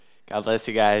God bless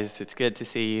you guys. It's good to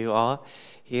see you all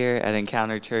here at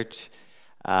Encounter Church.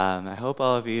 I hope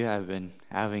all of you have been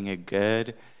having a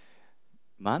good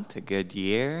month, a good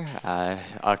year.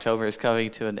 October is coming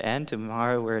to an end.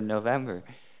 Tomorrow we're in November.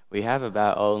 We have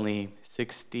about only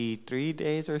 63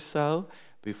 days or so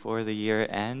before the year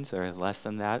ends, or less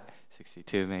than that,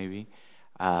 62 maybe.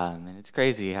 And it's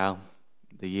crazy how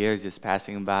the year is just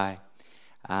passing by.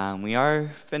 We are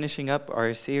finishing up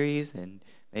our series in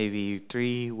maybe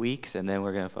 3 weeks, and then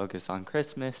we're going to focus on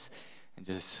Christmas and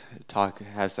just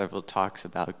have several talks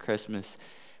about Christmas.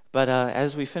 But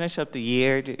as we finish up the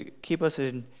year, keep us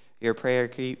in your prayer,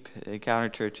 keep Encounter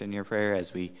Church in your prayer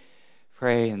as we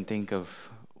pray and think of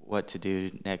what to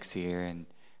do next year and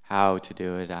how to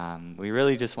do it. We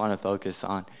really just want to focus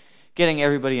on getting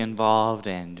everybody involved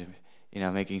and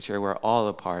making sure we're all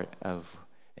a part of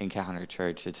Encounter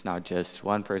Church. It's not just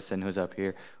one person who's up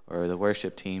here or the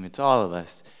worship team. It's all of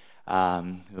us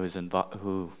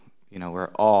we're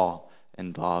all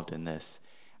involved in this.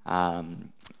 So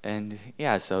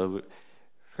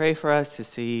pray for us to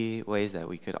see ways that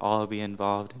we could all be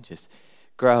involved and just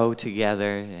grow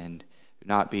together and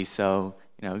not be so,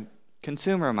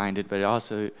 consumer-minded, but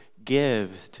also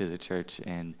give to the church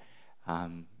and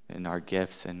in our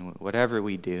gifts and whatever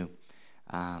we do.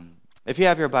 If you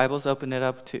have your Bibles, open it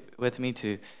up with me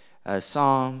to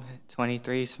Psalm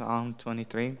 23.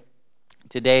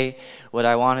 Today, what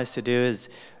I want us to do is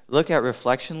look at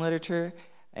reflection literature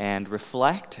and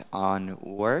reflect on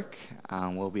work.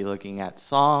 We'll be looking at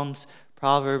Psalms,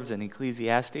 Proverbs, and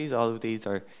Ecclesiastes. All of these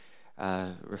are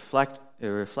reflection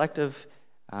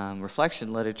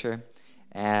literature,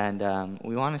 and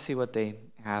we want to see what they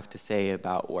have to say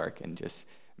about work and just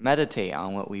meditate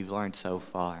on what we've learned so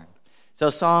far. So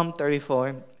Psalm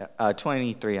 23,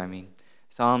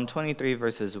 Psalm 23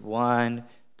 verses 1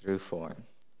 through 4.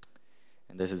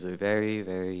 And this is a very,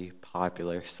 very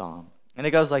popular psalm. And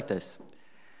it goes like this.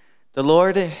 The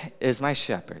Lord is my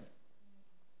shepherd.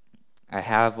 I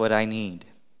have what I need.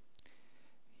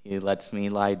 He lets me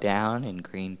lie down in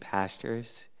green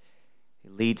pastures. He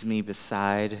leads me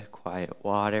beside quiet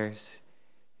waters.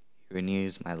 He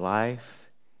renews my life.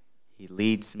 He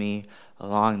leads me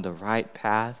along the right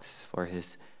paths for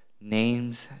his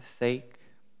name's sake.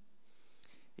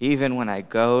 Even when I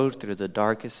go through the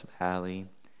darkest valley,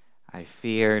 I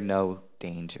fear no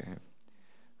danger,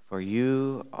 for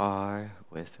you are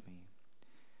with me.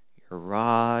 Your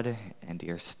rod and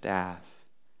your staff,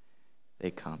 they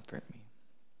comfort me.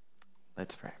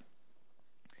 Let's pray.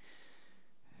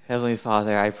 Heavenly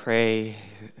Father, I pray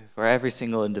for every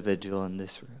single individual in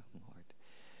this room, Lord,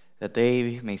 that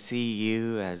they may see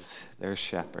you as their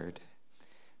shepherd,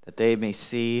 that they may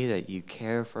see that you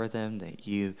care for them, that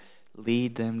you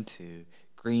lead them to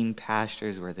green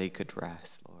pastures where they could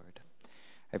rest, Lord.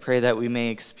 I pray that we may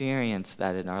experience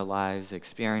that in our lives,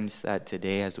 experience that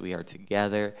today as we are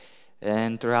together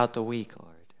and throughout the week,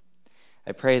 Lord.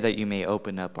 I pray that you may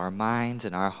open up our minds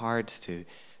and our hearts to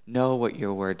know what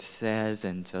your word says,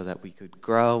 and so that we could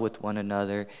grow with one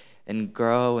another and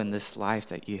grow in this life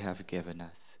that you have given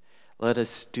us. Let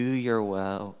us do your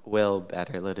will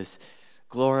better. Let us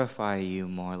glorify you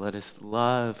more. Let us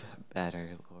love better,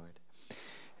 Lord.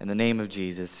 In the name of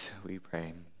Jesus, we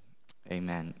pray.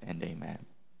 Amen and amen.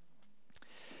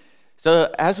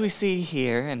 So as we see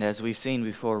here, and as we've seen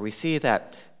before, we see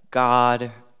that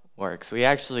God works. We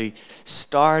actually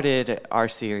started our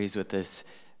series with this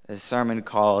sermon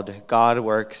called God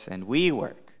Works and We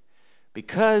Work.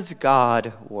 Because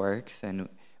God works and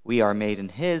we are made in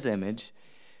his image,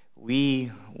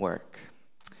 we work.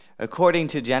 According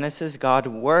to Genesis, God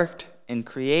worked in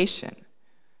creation.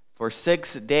 For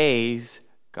 6 days,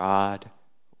 God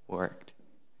worked.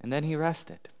 And then he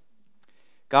rested.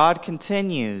 God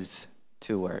continues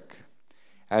to work.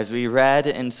 As we read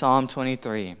in Psalm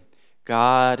 23,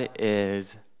 God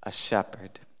is a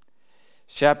shepherd.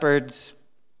 Shepherds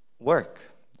work.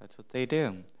 That's what they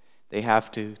do. They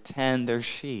have to tend their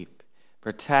sheep,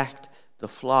 protect the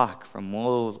flock from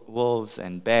wolves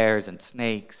and bears and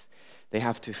snakes. They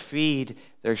have to feed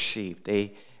their sheep.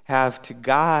 They have to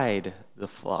guide the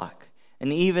flock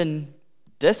and even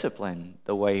discipline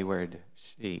the wayward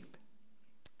sheep.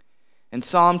 In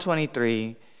Psalm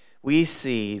 23, we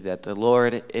see that the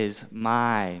Lord is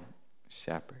my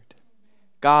shepherd.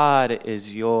 God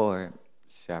is your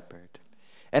shepherd.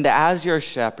 And as your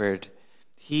shepherd,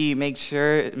 he makes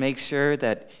sure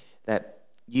that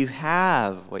you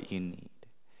have what you need.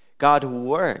 God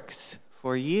works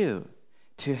for you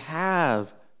to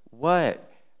have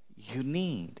what you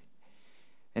need.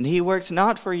 And he works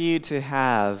not for you to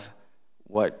have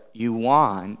what you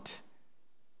want,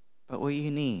 but what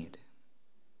you need.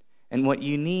 And what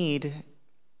you need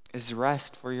is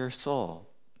rest for your soul.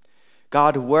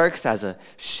 God works as a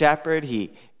shepherd.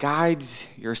 He guides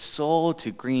your soul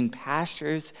to green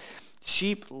pastures.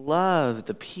 Sheep love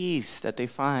the peace that they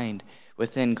find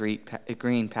within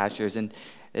green pastures. And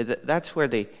that's where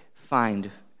they find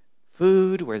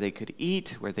food, where they could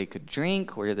eat, where they could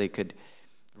drink, where they could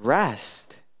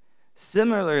rest.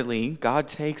 Similarly, God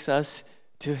takes us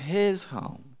to his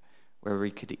home, where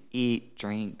we could eat,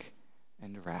 drink,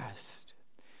 and rest.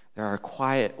 There are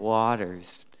quiet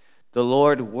waters. The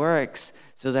Lord works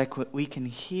so that we can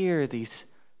hear these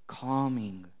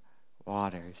calming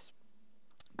waters.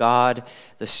 God,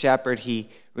 the shepherd, he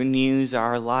renews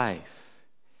our life.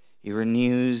 He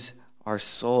renews our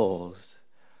souls.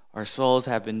 Our souls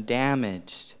have been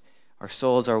damaged. Our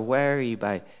souls are weary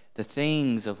by the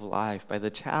things of life, by the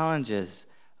challenges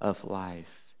of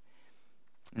life.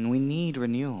 And we need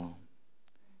renewal.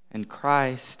 And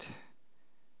Christ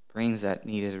brings that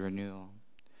needed renewal.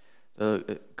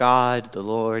 God, the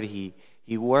Lord, he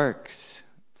works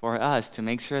for us to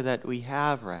make sure that we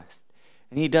have rest.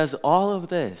 And he does all of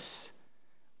this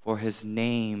for his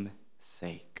name's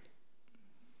sake.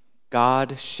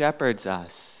 God shepherds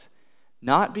us,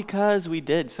 not because we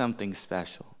did something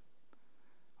special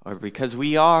or because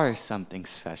we are something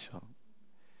special.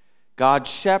 God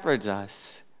shepherds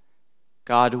us.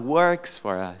 God works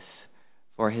for us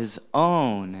for his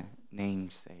own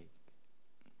name's sake.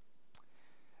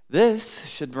 This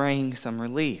should bring some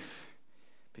relief,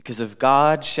 because if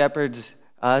God shepherds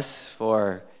us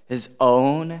for his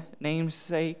own name's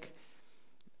sake,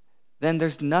 then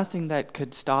there's nothing that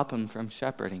could stop him from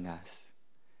shepherding us.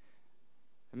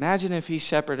 Imagine if he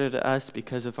shepherded us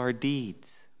because of our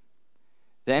deeds.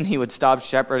 Then he would stop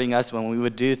shepherding us when we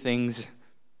would do things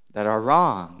that are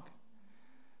wrong.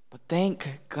 But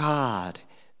thank God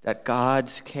that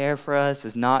God's care for us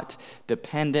is not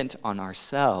dependent on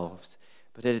ourselves,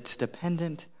 but it's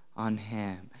dependent on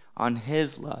him, on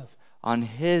his love, on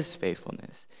his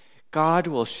faithfulness. God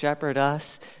will shepherd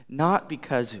us not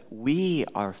because we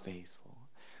are faithful,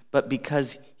 but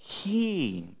because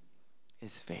he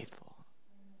is faithful.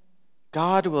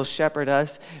 God will shepherd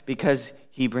us because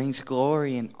he brings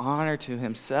glory and honor to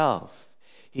himself.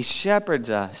 He shepherds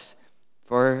us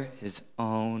for his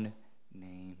own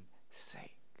name's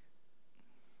sake.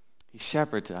 He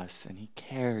shepherds us and he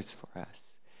cares for us.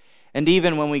 And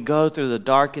even when we go through the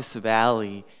darkest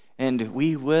valley, and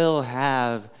we will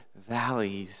have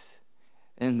valleys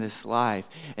in this life,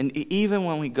 and even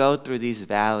when we go through these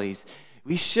valleys,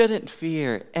 we shouldn't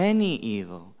fear any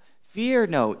evil. Fear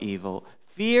no evil.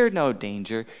 Fear no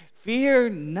danger. Fear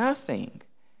nothing,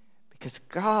 because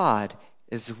God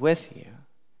is with you.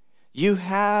 You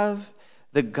have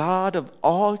the God of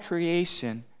all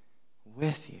creation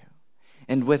with you.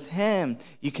 And with him,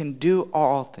 you can do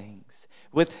all things.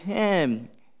 With him,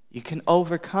 you can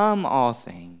overcome all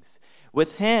things.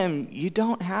 With him, you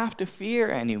don't have to fear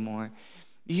anymore.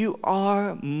 You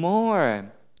are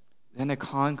more than a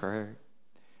conqueror.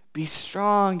 Be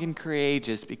strong and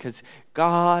courageous, because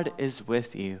God is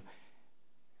with you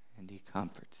and he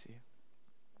comforts you.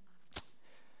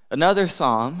 Another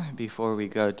psalm before we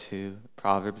go to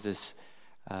Proverbs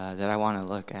that I want to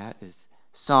look at is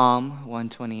Psalm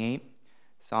 128.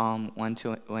 Psalm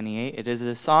 128. It is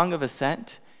a song of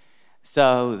ascent.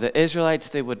 So the Israelites,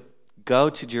 they would go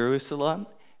to Jerusalem,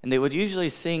 and they would usually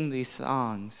sing these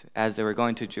songs as they were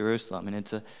going to Jerusalem. And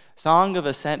it's a song of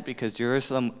ascent because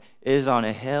Jerusalem is on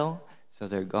a hill, so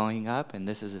they're going up, and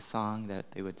this is a song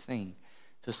that they would sing.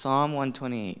 So Psalm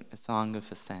 128, a song of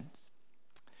ascent.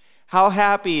 How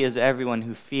happy is everyone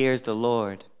who fears the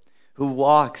Lord, who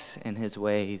walks in his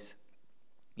ways.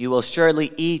 You will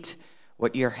surely eat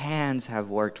what your hands have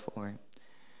worked for.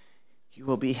 You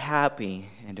will be happy,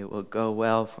 and it will go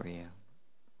well for you.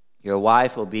 Your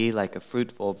wife will be like a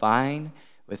fruitful vine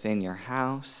within your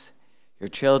house, your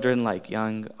children like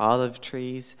young olive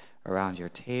trees around your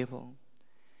table.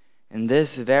 In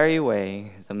this very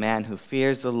way, the man who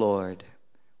fears the Lord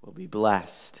will be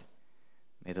blessed.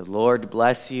 May the Lord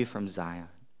bless you from Zion,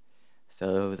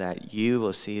 so that you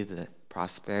will see the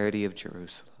prosperity of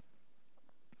Jerusalem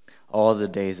all the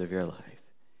days of your life,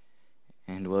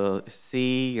 and will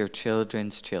see your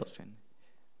children's children.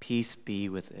 Peace be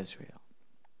with Israel.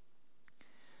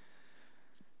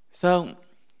 So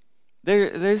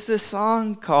there's this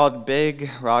song called Big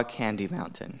Rock Candy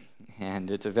Mountain, and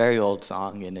it's a very old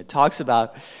song, and it talks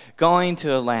about going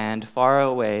to a land far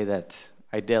away that's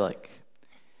idyllic.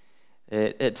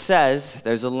 It says,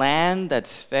 there's a land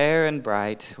that's fair and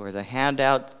bright, where the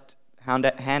handouts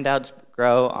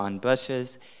grow on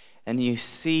bushes, and you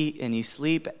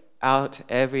sleep out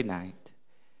every night.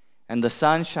 and the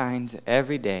sun shines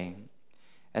every day,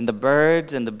 and the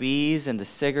birds and the bees and the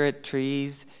cigarette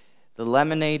trees, the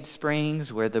lemonade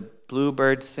springs where the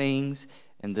bluebird sings,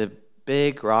 and the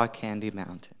big rock candy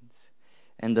mountains.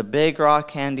 And the big rock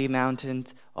candy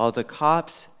mountains, all the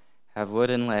cops have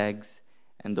wooden legs,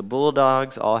 and the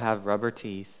bulldogs all have rubber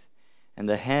teeth, and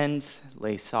the hens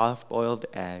lay soft-boiled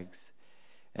eggs.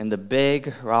 And the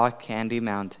big rock candy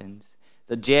mountains,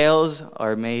 the jails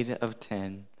are made of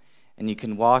tin, and you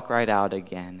can walk right out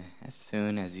again as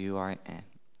soon as you are in.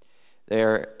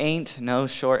 There ain't no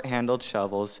short-handled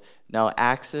shovels, no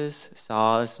axes,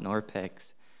 saws, nor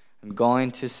picks. I'm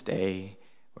going to stay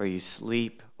where you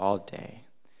sleep all day,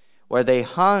 where they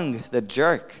hung the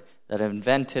jerk that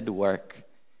invented work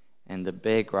in the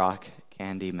big rock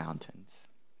candy mountains.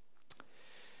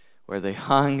 Where they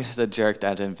hung the jerk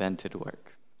that invented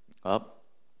work. Well,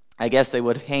 I guess they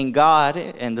would hang God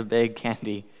in the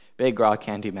big rock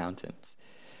candy mountains.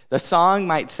 The song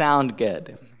might sound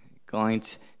good, going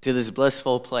to this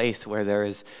blissful place where there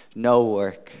is no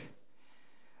work.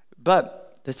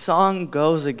 But the song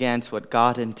goes against what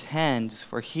God intends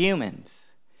for humans.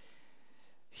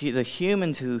 The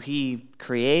humans who he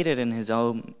created in his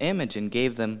own image and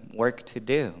gave them work to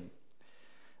do.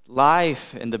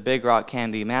 Life in the big rock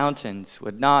candy mountains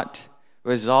would not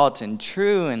result in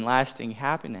true and lasting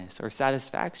happiness or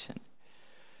satisfaction.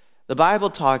 The Bible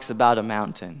talks about a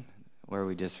mountain, where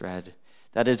we just read,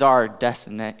 that is our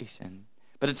destination.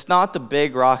 But it's not the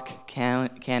big rock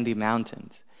candy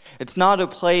mountains. It's not a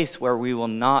place where we will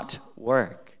not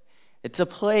work. It's a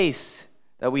place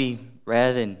that we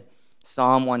read in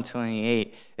Psalm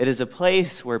 128. It is a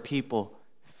place where people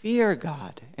fear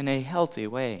God in a healthy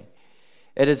way.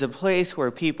 It is a place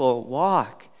where people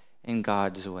walk in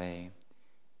God's way.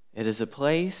 It is a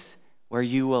place where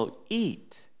you will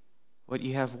eat what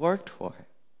you have worked for.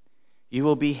 You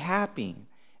will be happy,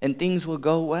 and things will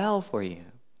go well for you.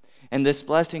 And this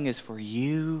blessing is for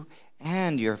you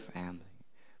and your family,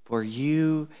 for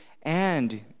you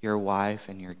and your wife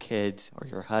and your kids, or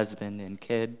your husband and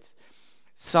kids.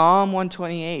 Psalm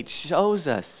 128 shows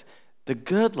us the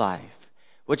good life,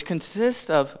 which consists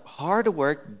of hard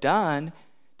work done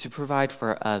to provide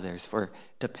for others, for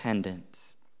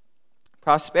dependents.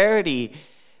 Prosperity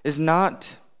is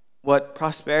not what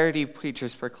prosperity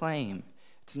preachers proclaim.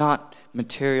 It's not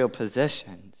material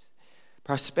possessions.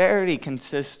 Prosperity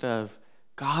consists of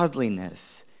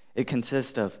godliness. It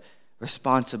consists of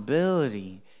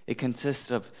responsibility. It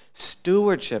consists of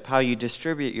stewardship, how you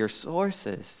distribute your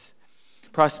sources.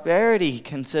 Prosperity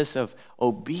consists of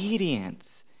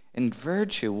obedience and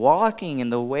virtue, walking in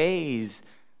the ways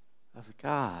of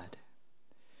God.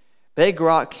 Big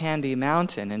Rock Candy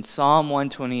Mountain and Psalm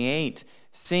 128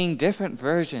 sing different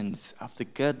versions of the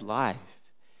good life.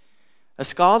 A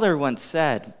scholar once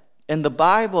said, in the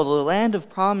Bible, the land of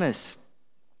promise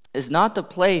is not the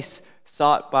place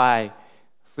sought by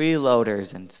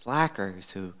freeloaders and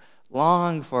slackers who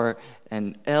long for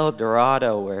an El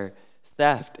Dorado where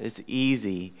theft is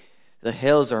easy, the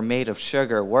hills are made of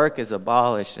sugar, work is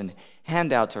abolished, and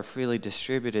handouts are freely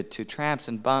distributed to tramps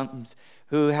and bums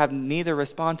who have neither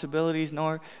responsibilities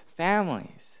nor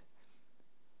families.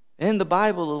 In the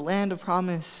Bible, the land of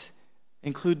promise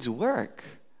includes work.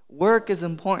 Work is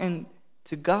important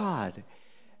to God,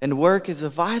 and work is a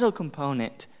vital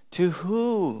component to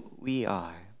who we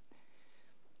are.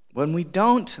 When we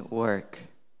don't work,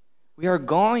 we are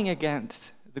going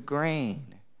against the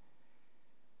grain.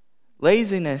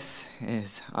 Laziness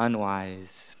is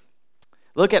unwise.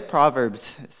 Look at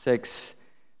Proverbs 6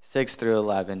 through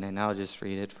 11, and I'll just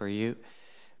read it for you.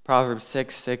 Proverbs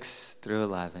 6 through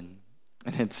 11.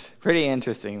 And it's pretty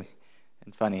interesting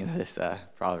and funny, this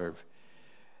proverb.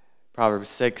 Proverbs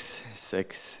 6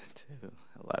 to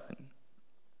 11.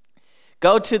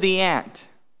 Go to the ant,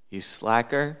 you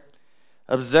slacker.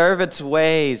 Observe its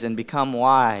ways and become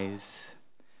wise.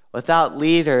 Without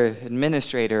leader,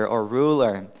 administrator, or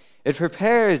ruler, it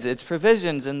prepares its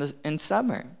provisions in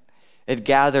summer. It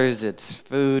gathers its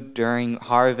food during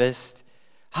harvest.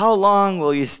 How long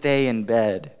will you stay in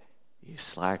bed, you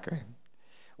slacker?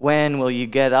 When will you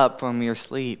get up from your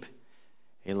sleep?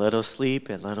 A little sleep,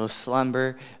 a little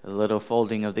slumber, a little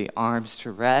folding of the arms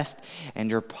to rest, and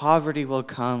your poverty will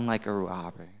come like a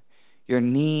robber, your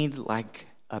need like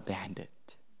a bandit.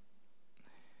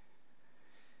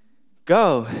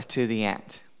 Go to the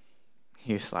ant,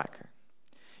 you slacker.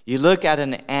 You look at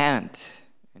an ant,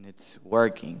 and it's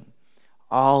working,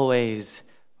 always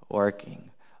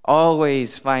working,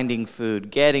 always finding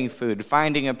food, getting food,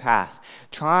 finding a path,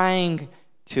 trying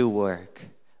to work.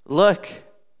 Look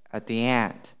at the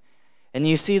ant, and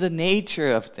you see the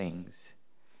nature of things.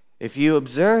 If you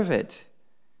observe it,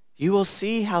 you will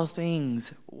see how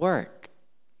things work.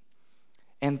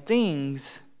 And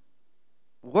things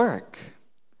work.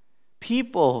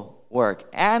 People work.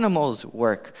 Animals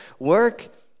work. Work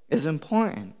is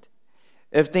important.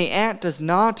 If the ant does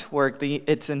not work,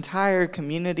 its entire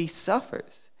community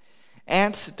suffers.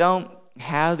 Ants don't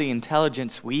have the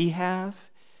intelligence we have.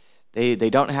 They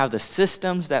don't have the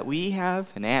systems that we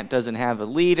have. An ant doesn't have a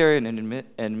leader, an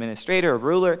administrator, a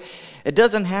ruler. It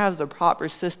doesn't have the proper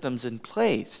systems in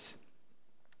place.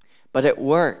 But it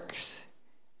works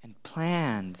and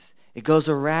plans. It goes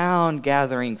around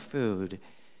gathering food.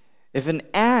 If an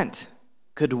ant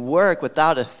could work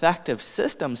without effective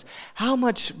systems, how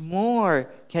much more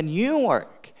can you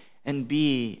work and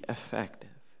be effective?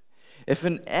 If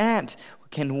an ant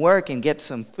can work and get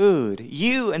some food,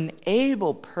 you, an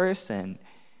able person,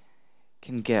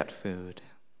 can get food.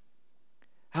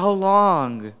 How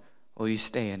long will you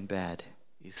stay in bed,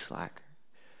 you slacker?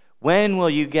 When will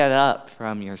you get up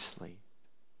from your sleep?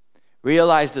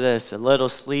 Realize this, a little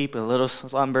sleep, a little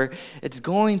slumber, it's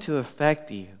going to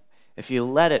affect you if you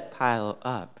let it pile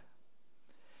up.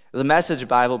 The Message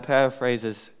Bible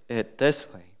paraphrases it this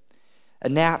way: a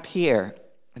nap here,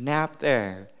 a nap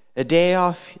there, a day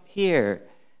off here,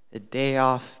 a day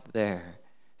off there.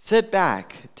 Sit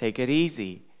back, take it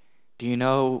easy. Do you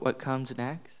know what comes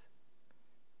next?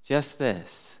 Just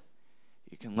this: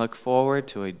 you can look forward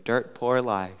to a dirt-poor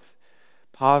life,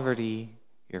 poverty,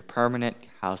 your permanent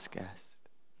house guest.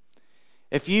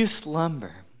 If you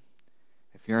slumber,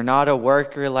 if you're not a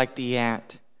worker like the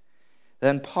ant,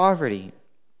 then poverty,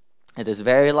 it is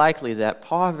very likely that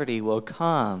poverty will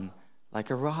come like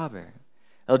a robber.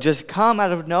 It'll just come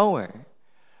out of nowhere.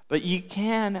 But you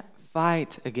can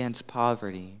fight against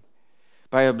poverty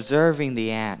by observing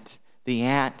the ant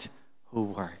who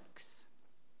works.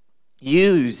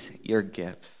 Use your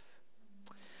gifts.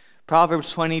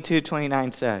 Proverbs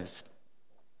 22:29 says,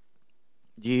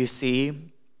 do you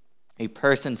see a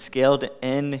person skilled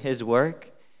in his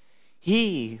work?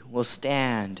 He will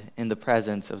stand in the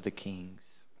presence of the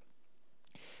kings.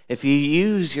 If you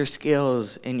use your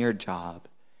skills in your job,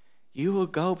 you will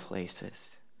go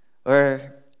places,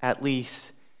 or at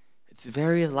least it's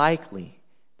very likely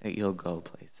that you'll go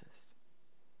places.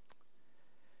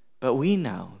 But we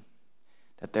know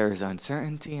that there is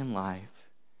uncertainty in life,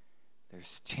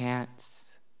 there's chance,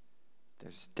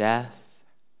 there's death,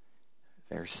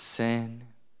 there's sin,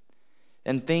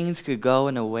 and things could go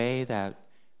in a way that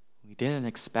we didn't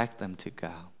expect them to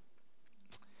go.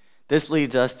 This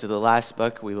leads us to the last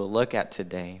book we will look at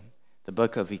today, the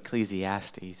book of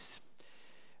Ecclesiastes.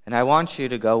 And I want you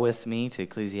to go with me to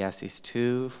Ecclesiastes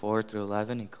 2, 4 through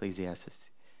 11, Ecclesiastes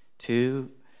 2,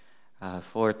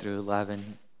 4 through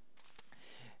 11.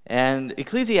 And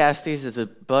Ecclesiastes is a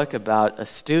book about a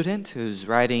student who's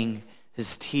writing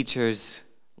his teacher's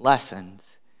lessons.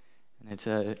 And it's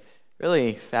a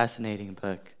really fascinating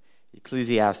book,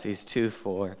 Ecclesiastes 2,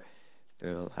 4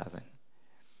 through 11.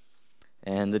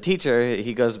 And the teacher,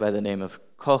 he goes by the name of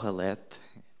Kohelet.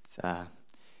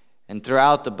 And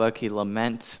throughout the book, he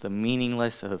laments the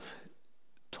meaningless of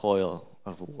toil,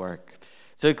 of work.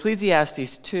 So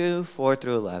Ecclesiastes 2, 4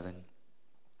 through 11.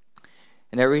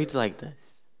 And it reads like this: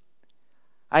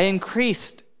 I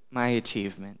increased my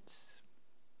achievements.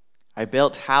 I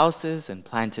built houses and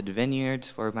planted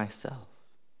vineyards for myself.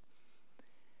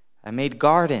 I made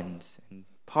gardens and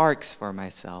parks for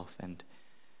myself and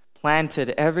planted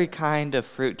every kind of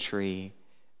fruit tree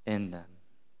in them.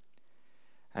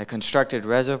 I constructed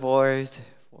reservoirs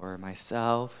for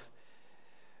myself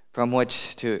from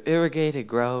which to irrigate a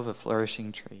grove of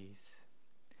flourishing trees.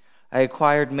 I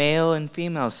acquired male and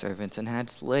female servants and had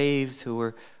slaves who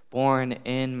were born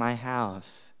in my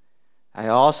house. I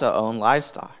also owned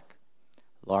livestock,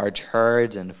 large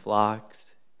herds and flocks,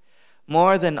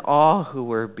 more than all who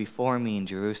were before me in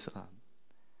Jerusalem.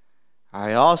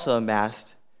 I also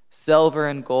amassed silver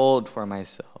and gold for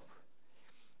myself,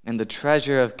 and the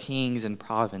treasure of kings and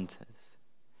provinces.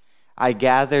 I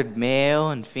gathered male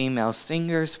and female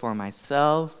singers for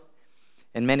myself,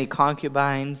 and many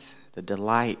concubines, the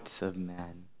delights of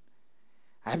men.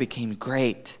 I became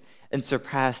great and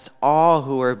surpassed all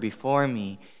who were before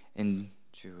me in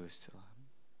Jerusalem.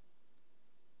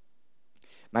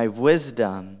 My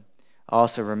wisdom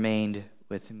also remained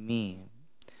with me.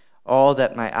 All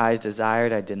that my eyes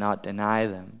desired, I did not deny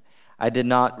them. I did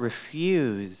not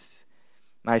refuse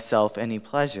myself any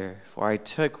pleasure, for I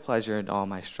took pleasure in all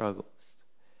my struggles.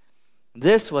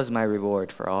 This was my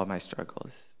reward for all my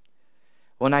struggles.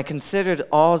 When I considered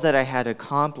all that I had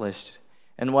accomplished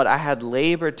and what I had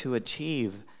labored to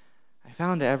achieve, I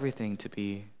found everything to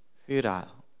be futile.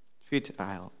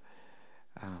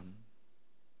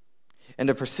 in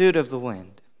the pursuit of the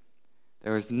wind.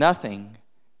 There was nothing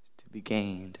to be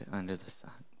gained under the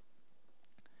sun.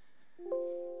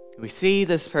 We see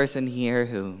this person here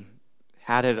who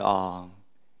had it all.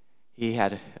 He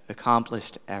had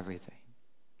accomplished everything.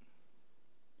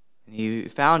 And he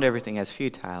found everything as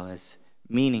futile, as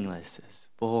meaningless, as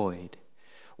void.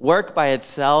 Work by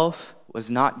itself was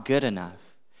not good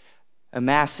enough.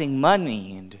 Amassing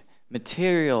money and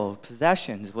material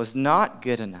possessions was not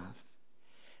good enough.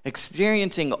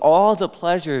 Experiencing all the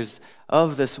pleasures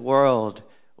of this world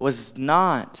was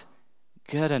not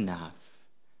good enough.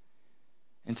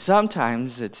 And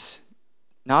sometimes it's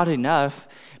not enough,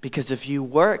 because if you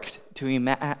worked to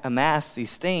amass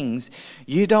these things,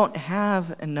 you don't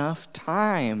have enough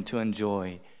time to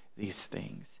enjoy these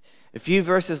things. A few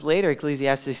verses later,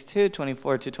 Ecclesiastes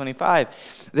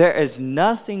 2:24-25, there is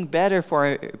nothing better for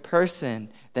a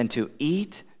person than to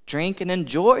eat, drink, and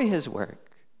enjoy his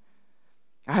work.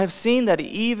 I have seen that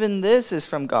even this is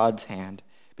from God's hand,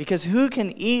 because who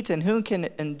can eat and who can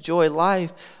enjoy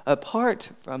life apart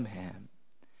from him?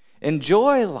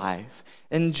 Enjoy life.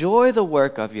 Enjoy the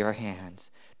work of your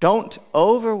hands. Don't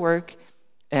overwork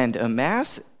and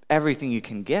amass everything you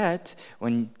can get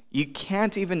when you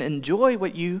can't even enjoy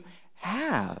what you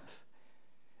have.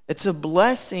 It's a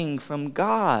blessing from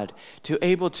God to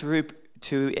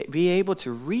be able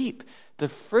to reap the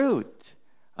fruit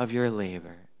of your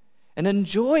labor. And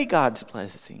enjoy God's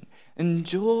blessing.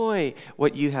 Enjoy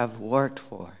what you have worked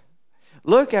for.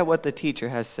 Look at what the teacher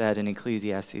has said in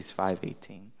Ecclesiastes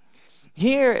 5:18.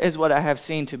 Here is what I have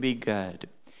seen to be good.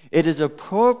 It is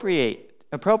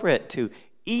appropriate to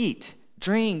eat,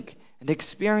 drink, and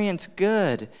experience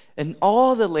good in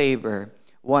all the labor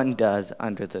one does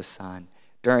under the sun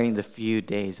during the few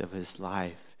days of his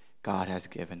life God has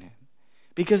given him.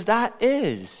 Because that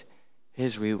is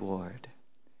his reward.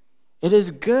 It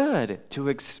is good to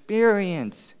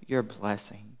experience your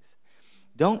blessings.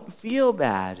 Don't feel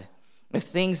bad if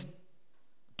things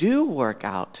do work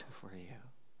out for you.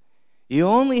 You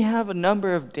only have a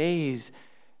number of days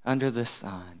under the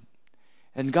sun.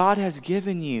 And God has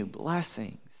given you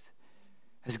blessings,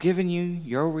 has given you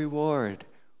your reward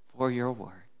for your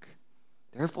work.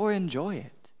 Therefore, enjoy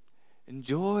it.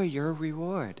 Enjoy your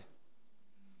reward.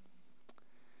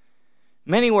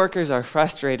 Many workers are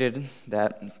frustrated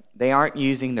that they aren't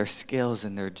using their skills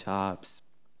in their jobs,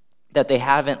 that they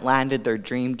haven't landed their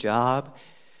dream job,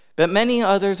 but many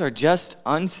others are just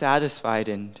unsatisfied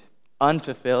and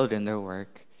unfulfilled in their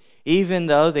work, even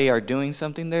though they are doing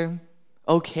something they're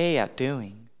okay at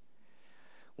doing.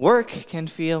 Work can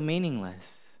feel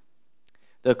meaningless.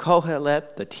 The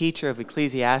Kohelet, the teacher of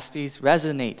Ecclesiastes,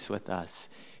 resonates with us.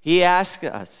 He asks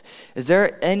us, is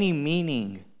there any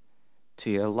meaning to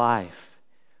your life?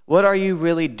 What are you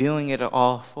really doing it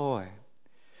all for?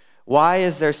 Why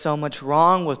is there so much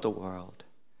wrong with the world?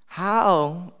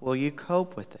 How will you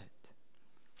cope with it?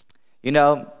 You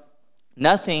know,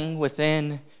 nothing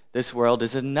within this world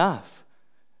is enough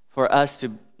for us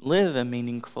to live a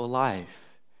meaningful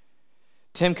life.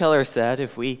 Tim Keller said,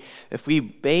 if we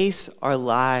base our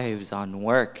lives on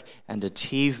work and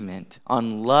achievement,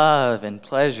 on love and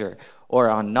pleasure, or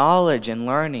on knowledge and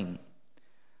learning,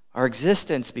 our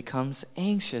existence becomes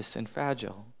anxious and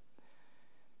fragile.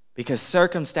 Because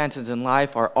circumstances in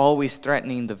life are always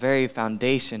threatening the very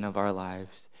foundation of our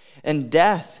lives. And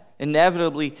death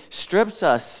inevitably strips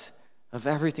us of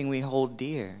everything we hold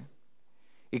dear.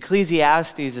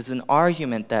 Ecclesiastes is an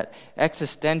argument that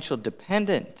existential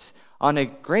dependence on a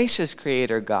gracious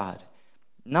creator God,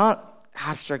 not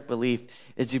abstract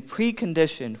belief, is a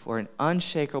precondition for an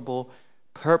unshakable,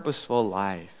 purposeful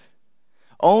life.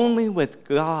 Only with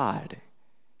God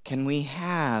can we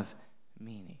have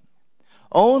meaning.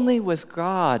 Only with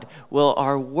God will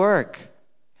our work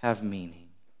have meaning.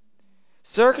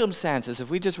 Circumstances, if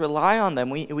we just rely on them,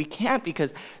 we can't,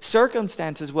 because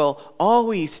circumstances will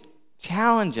always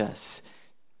challenge us.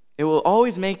 It will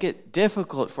always make it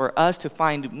difficult for us to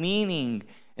find meaning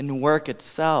in work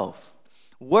itself.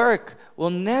 Work will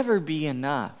never be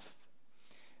enough.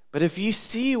 But if you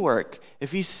see work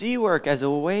as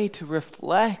a way to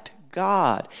reflect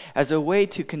God, as a way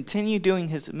to continue doing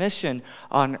his mission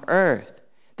on earth,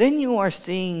 then you are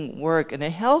seeing work in a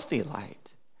healthy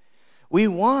light. We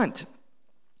want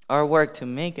our work to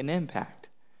make an impact,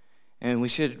 and we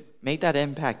should make that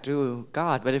impact through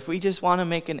God. But if we just want to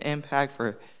make an impact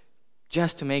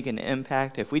just to make an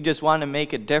impact, if we just want to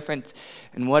make a difference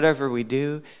in whatever we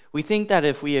do, we think that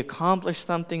if we accomplish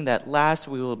something that lasts,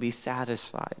 we will be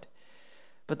satisfied.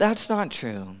 But that's not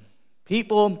true.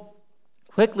 People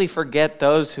quickly forget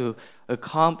those who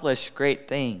accomplish great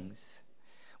things.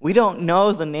 We don't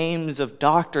know the names of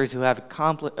doctors who have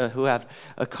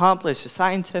accomplished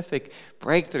scientific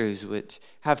breakthroughs which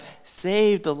have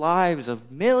saved the lives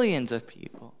of millions of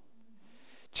people.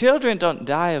 Children don't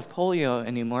die of polio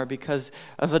anymore because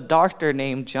of a doctor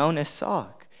named Jonas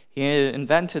Salk. He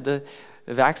invented the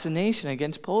vaccination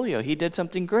against polio. He did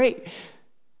something great.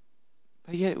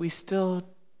 But yet we still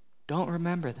don't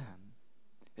remember them.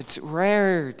 It's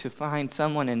rare to find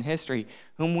someone in history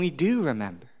whom we do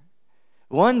remember.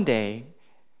 One day,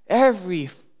 every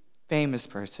famous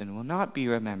person will not be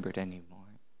remembered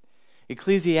anymore.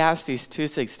 Ecclesiastes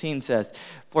 2:16 says,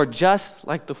 "For just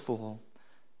like the fool,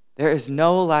 there is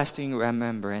no lasting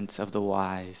remembrance of the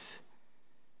wise,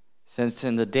 since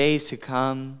in the days to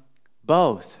come,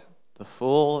 both the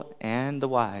fool and the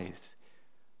wise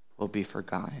will be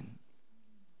forgotten."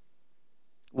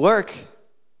 Work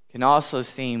can also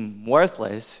seem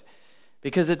worthless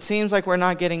because it seems like we're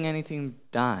not getting anything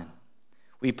done.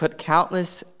 We put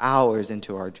countless hours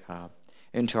into our job,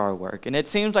 into our work, and it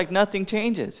seems like nothing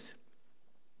changes.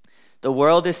 The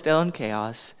world is still in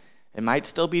chaos. It might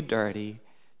still be dirty.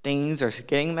 Things are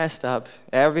getting messed up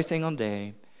every single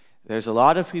day. There's a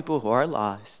lot of people who are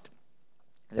lost.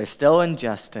 There's still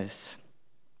injustice.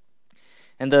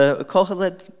 And the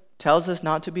Kohelet tells us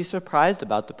not to be surprised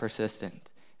about the persistent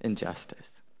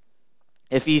injustice.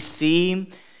 If you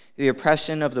see the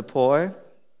oppression of the poor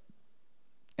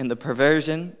and the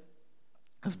perversion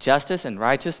of justice and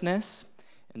righteousness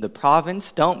in the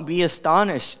province, don't be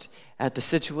astonished at the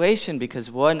situation, because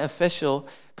one official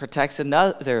protects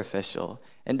another official,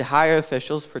 and higher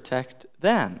officials protect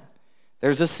them.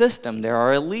 There's a system. There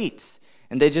are elites,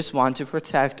 and they just want to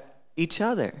protect each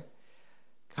other.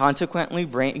 Consequently,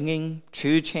 bringing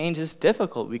true change is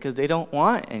difficult because they don't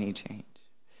want any change.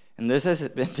 And this has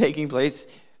been taking place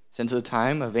since the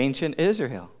time of ancient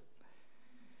Israel.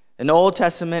 An Old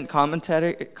Testament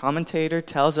commentator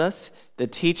tells us the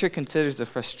teacher considers the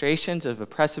frustrations of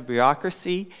oppressive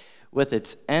bureaucracy with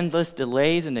its endless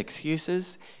delays and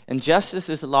excuses, and justice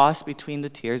is lost between the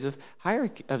tiers of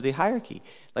the hierarchy.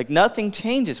 Like nothing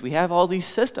changes. We have all these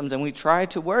systems, and we try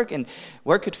to work, and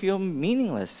work could feel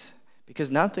meaningless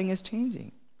because nothing is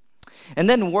changing. And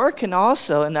then work can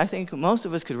also, and I think most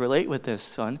of us could relate with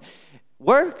this one,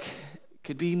 work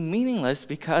could be meaningless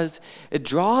because it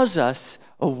draws us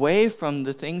away from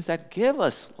the things that give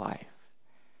us life.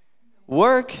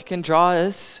 Work can draw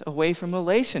us away from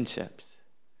relationships.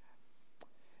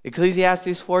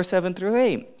 Ecclesiastes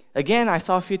 4:7-8. Again, I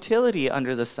saw futility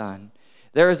under the sun.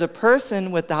 There is a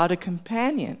person without a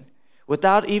companion,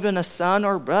 without even a son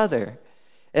or brother.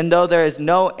 And though there is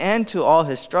no end to all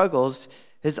his struggles,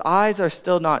 his eyes are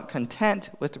still not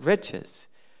content with riches.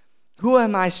 Who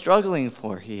am I struggling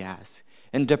for, he asks,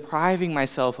 and depriving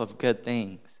myself of good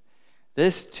things?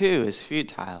 This too is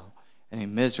futile and a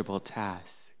miserable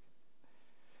task.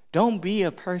 Don't be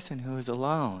a person who is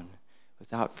alone,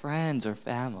 without friends or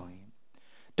family.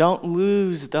 Don't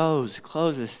lose those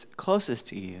closest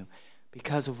to you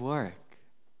because of work.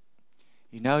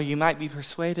 You know, you might be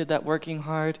persuaded that working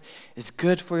hard is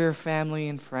good for your family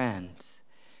and friends.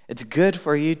 It's good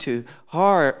for you to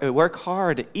work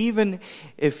hard even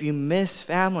if you miss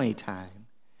family time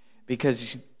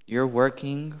because you're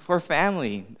working for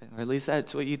family, or at least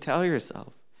that's what you tell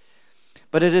yourself.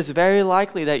 But it is very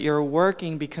likely that you're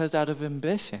working because out of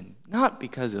ambition, not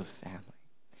because of family.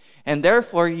 And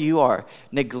therefore you are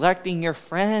neglecting your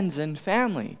friends and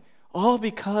family, all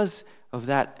because of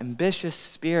that ambitious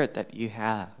spirit that you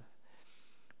have.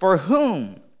 For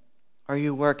whom are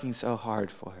you working so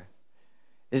hard for?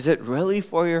 Is it really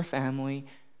for your family,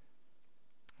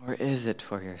 or is it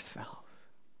for yourself?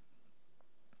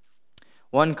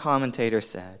 One commentator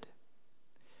said,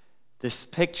 this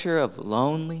picture of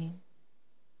lonely,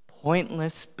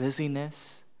 pointless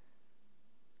busyness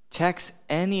checks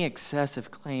any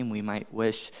excessive claim we might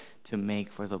wish to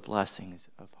make for the blessings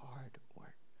of hard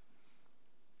work.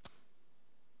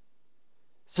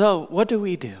 So, what do?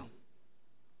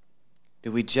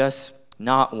 Do we just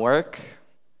not work?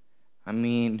 I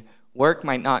mean, work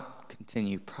might not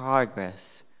continue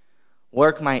progress.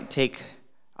 Work might take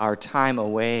our time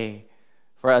away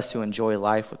for us to enjoy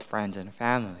life with friends and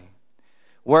family.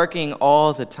 Working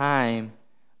all the time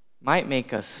might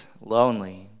make us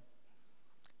lonely.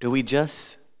 Do we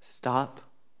just stop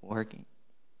working?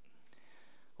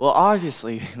 Well,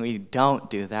 obviously, we don't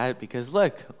do that because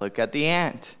look at the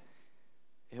ant.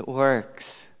 It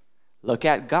works. Look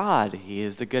at God. He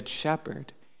is the good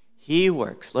shepherd. He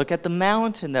works. Look at the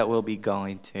mountain that we'll be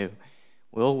going to.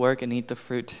 We'll work and eat the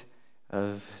fruit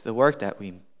of the work that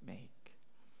we make.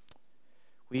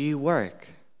 We work.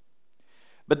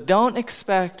 But don't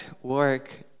expect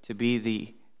work to be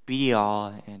the be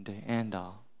all and to end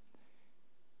all.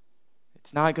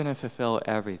 It's not going to fulfill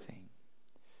everything.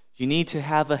 You need to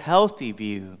have a healthy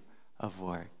view of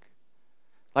work.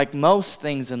 Like most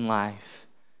things in life,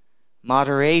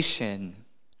 moderation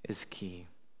is key.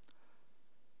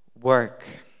 Work.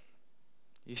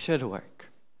 You should work.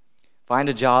 Find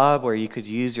a job where you could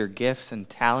use your gifts and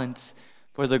talents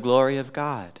for the glory of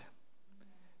God.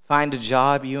 Find a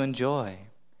job you enjoy.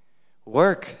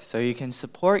 Work so you can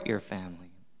support your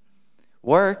family.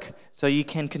 Work so you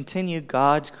can continue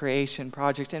God's creation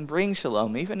project and bring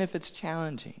shalom, even if it's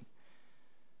challenging.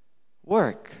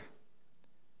 Work.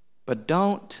 But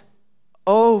don't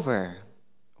overwork.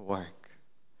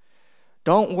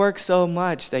 Don't work so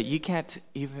much that you can't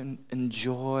even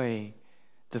enjoy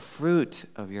the fruit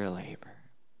of your labor.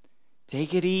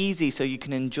 Take it easy so you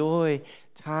can enjoy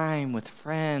time with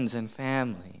friends and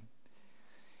family.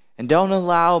 And don't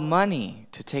allow money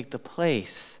to take the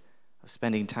place of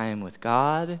spending time with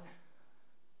God.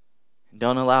 And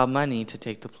don't allow money to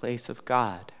take the place of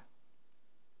God.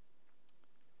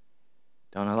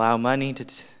 Don't allow money to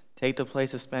take the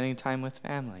place of spending time with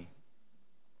family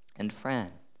and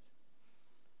friends.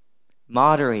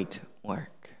 Moderate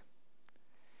work.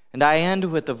 And I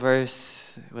end with the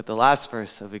last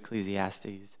verse of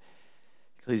Ecclesiastes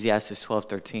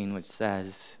 12:13, which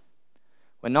says,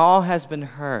 "When all has been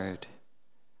heard,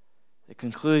 the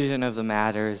conclusion of the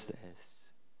matter is this: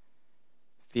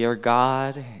 fear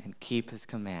God and keep his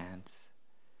commands,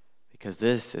 because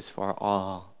this is for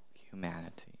all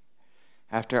humanity."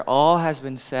 After all has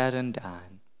been said and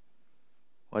done,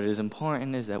 what is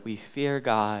important is that we fear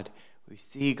God, we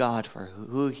see God for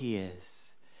who he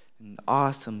is, an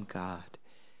awesome God,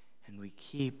 and we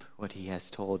keep what he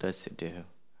has told us to do.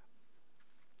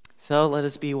 So let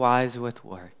us be wise with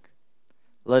work.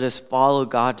 Let us follow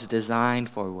God's design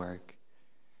for work.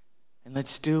 And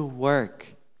let's do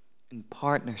work in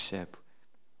partnership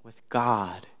with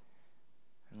God.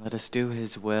 And let us do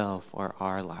his will for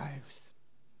our lives.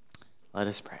 Let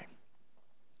us pray.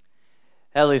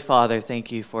 Heavenly Father,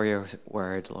 thank you for your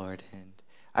word, Lord. And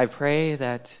I pray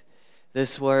that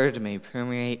this word may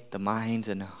permeate the minds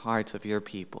and hearts of your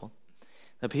people.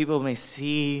 That people may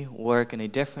see work in a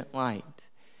different light.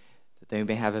 That they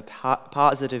may have a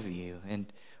positive view.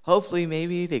 And hopefully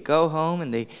maybe they go home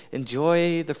and they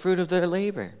enjoy the fruit of their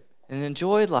labor and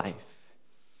enjoy life.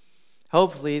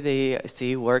 Hopefully they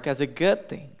see work as a good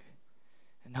thing.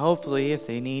 And hopefully, if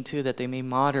they need to, that they may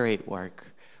moderate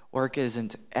work. Work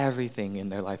isn't everything in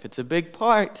their life. It's a big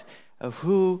part of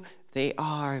who they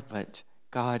are, but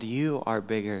God, you are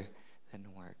bigger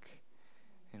than work.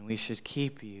 And we should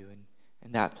keep you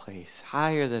in that place,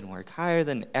 higher than work, higher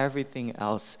than everything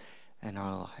else in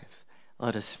our lives.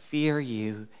 Let us fear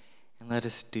you, and let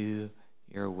us do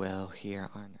your will here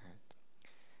on earth,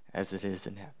 as it is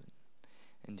in heaven.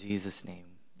 In Jesus'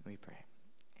 name we pray.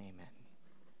 Amen.